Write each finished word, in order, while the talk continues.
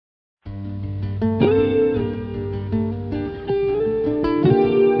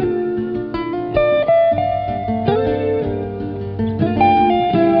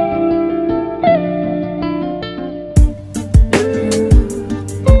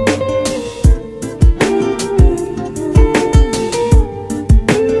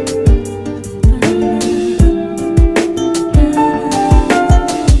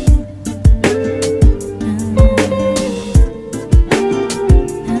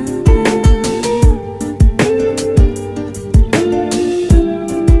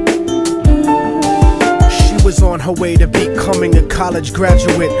her way to becoming a college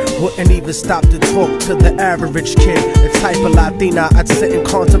graduate. Wouldn't even stop to talk to the average kid. The type of Latina I'd sit and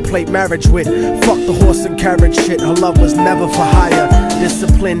contemplate marriage with. Fuck the horse and carriage shit, her love was never for hire.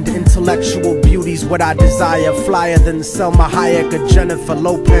 Disciplined, intellectual beauty's what I desire. Flyer than Selma Hayek or Jennifer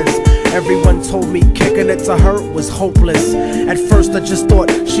Lopez. Everyone told me kicking it to her was hopeless. At first I just thought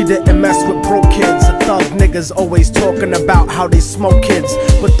she didn't mess with broke kids. The thug niggas always talking about how they smoke kids,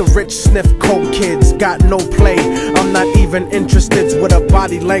 but the rich sniff coke kids. Got no play, I'm not even interested what her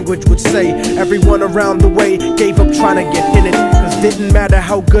body language would say. Everyone around the way gave up trying to get in it, cause didn't matter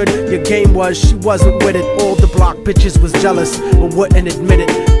how good your game was, she wasn't with it. All the block bitches was jealous, but wouldn't admit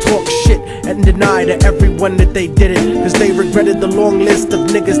it. Talk shit and deny to everyone that they did it, cause they regretted the long list of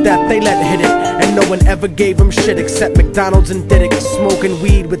niggas that they let hit it. And no one ever gave them shit except McDonald's and Diddick. Smoking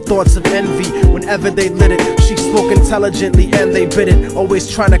weed with thoughts of envy whenever they lit it. She spoke intelligently and they bit it, always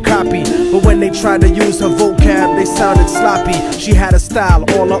trying to copy, but when they tried to use her vocab they sounded sloppy. She had a style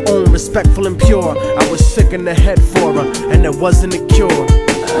all her own, respectful and pure. I was sick in the head for her and there wasn't a cure.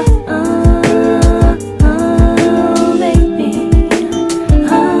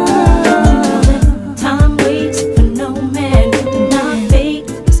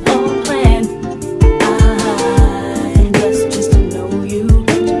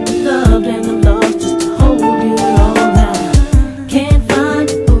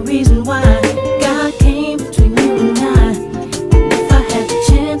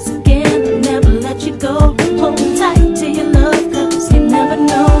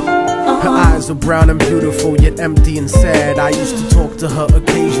 Brown and beautiful, yet empty and sad. I used to talk to her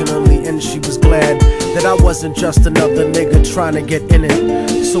occasionally and she was glad that I wasn't just another nigga trying to get in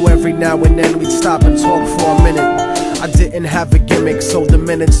it. So every now and then we'd stop and talk for a minute. I didn't have a gimmick, so the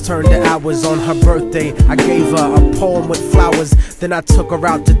minutes turned to hours. On her birthday, I gave her a poem with flowers. Then I took her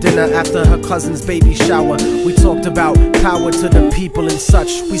out to dinner after her cousin's baby shower. We talked about power to the people and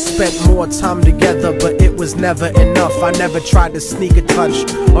such. We spent more time together, but it was never enough. I never tried to sneak a touch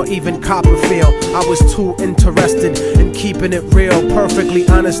or even cop a feel. I was too interested in keeping it real, perfectly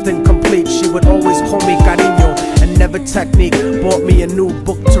honest and complete. She would always call me cariño and never technique. Bought me a new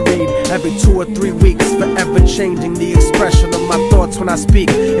book to read every 2 or 3 weeks, forever changing the expression of my thoughts when I speak.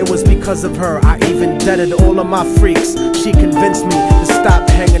 It was because of her I even deaded all of my freaks. She convinced me to stop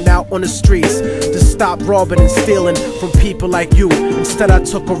hanging out on the streets, to stop robbing and stealing from people like you. Instead I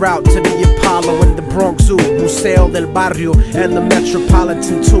took her out to the Apollo and the Bronx Zoo, Museo del Barrio and the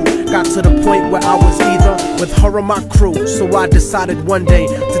Metropolitan too. Got to the point where I was either with her or my crew. So I decided one day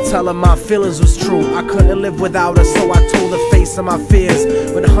to tell her my feelings was true. I couldn't live without her, so I told her face of my fears.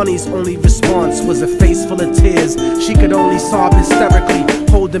 But honey's only response was a face full of tears. She could only sob hysterically,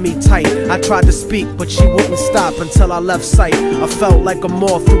 holding me tight. I tried to speak, but she wouldn't stop until I left sight. I felt like a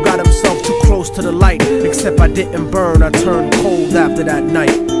moth who got himself too close to the light. Except I didn't burn, I turned cold after that night.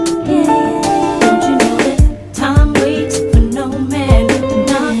 Don't you know that time waits for no man, and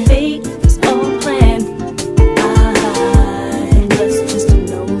our fate is all planned? I'm blessed just to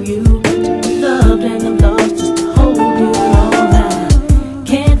know you, to be loved and I'm lost just to hold you all. I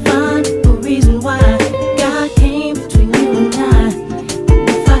can't find a reason why God came between you and I. And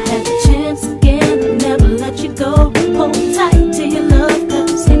if I had the chance again, I'd never let you go. Hold tight to your love,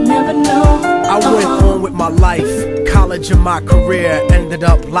 cause you never know. I went on with my life, college and my career. Ended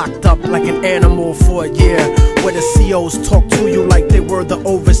up locked up like an animal for a year, where the COs talk to you like they were the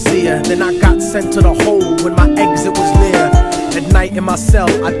overseer. Then I got sent to the hole when my exit was near. At night in my cell,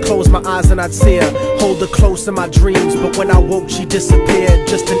 I'd close my eyes and I'd see her, hold her close in my dreams. But when I woke, she disappeared.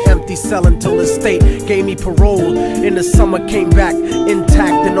 Just an empty cell until the state gave me parole. In the summer, came back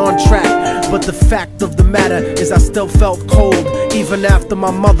intact and on track. But the fact of the matter is I still felt cold. Even after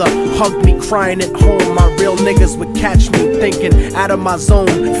my mother hugged me crying at home, my real niggas would catch me thinking out of my zone,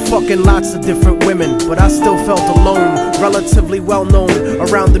 fucking lots of different women. But I still felt alone, relatively well known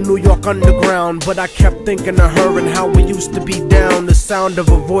around the New York underground. But I kept thinking of her and how we used to be down. The sound of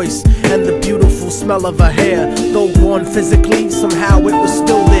her voice and the beautiful smell of her hair. Though gone physically, somehow it was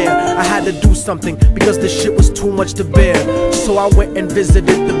still there. I had to do something because the shit was too much to bear. So I went and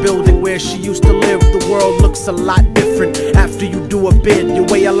visited the building where she used to live. The world looks a lot different after you do a bid. Your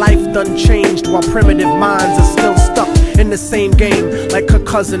way of life done changed, while primitive minds are still stuck in the same game. Like her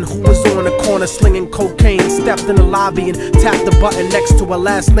cousin who was on the corner slinging cocaine, stepped in the lobby and tapped the button next to her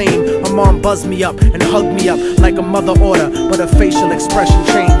last name. Her mom buzzed me up and hugged me up like a mother order, but her facial expression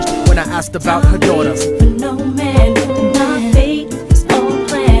changed when I asked about her daughter. For no man, and our fate is all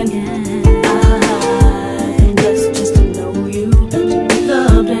planned. I'm blessed just to know you, to be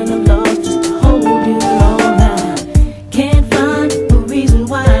loved and I'm lost just to hold you all. I can't find a reason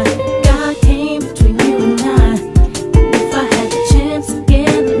why God came between you and I.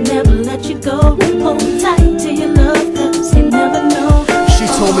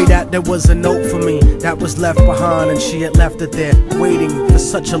 told me that there was a note for me that was left behind, and she had left it there, waiting for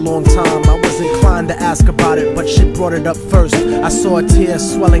such a long time. I was inclined to ask about it, but she brought it up first. I saw a tear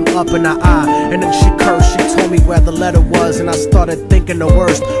swelling up in her eye, and then she cursed. She told me where the letter was, and I started thinking the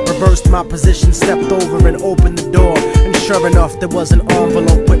worst. Reversed my position, stepped over and opened the door, and sure enough, there was an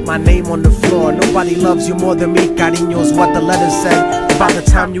envelope with my name on the floor. Nobody loves you more than me, cariño's what the letter said. By the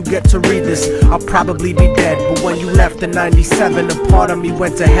time you get to read this, I'll probably be dead. But when you left in '97, a part of me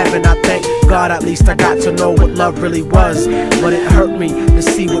went to heaven. I thank God at least I got to know what love really was. But it hurt me to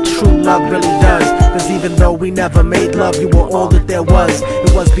see what true love really does. Cause even though we never made love, you were all that there was.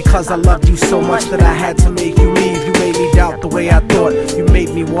 It was because I loved you so much that I had to make you leave. You made me doubt the way I thought, you made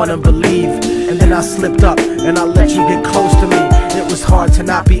me wanna believe. And then I slipped up and I let you get close to me. It was hard to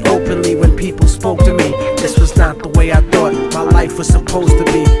not be openly when people spoke to me. This was not the way I thought my life was supposed to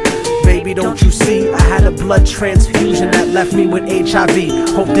be. Baby, don't you see, I had a blood transfusion that left me with HIV.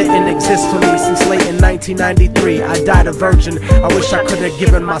 Hope didn't exist for me since late in 1993. I died a virgin, I wish I could have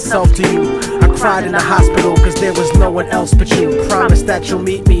given myself to you. I cried in the hospital cause there was no one else but you. Promise that you'll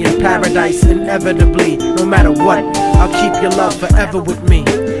meet me in paradise inevitably. No matter what, I'll keep your love forever with me.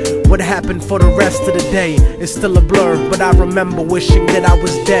 What happened for the rest of the day is still a blur, but I remember wishing that I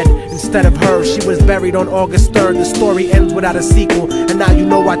was dead instead of her. She was buried on August 3rd. The story ends without a sequel, and now you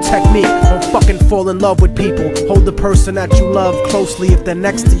know our technique. Don't fucking fall in love with people. Hold the person that you love closely if they're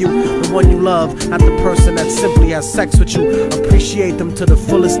next to you. The one you love, not the person that simply has sex with you. Appreciate them to the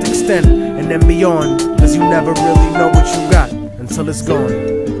fullest extent, and then beyond, cause you never really know what you got until it's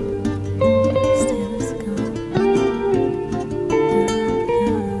gone.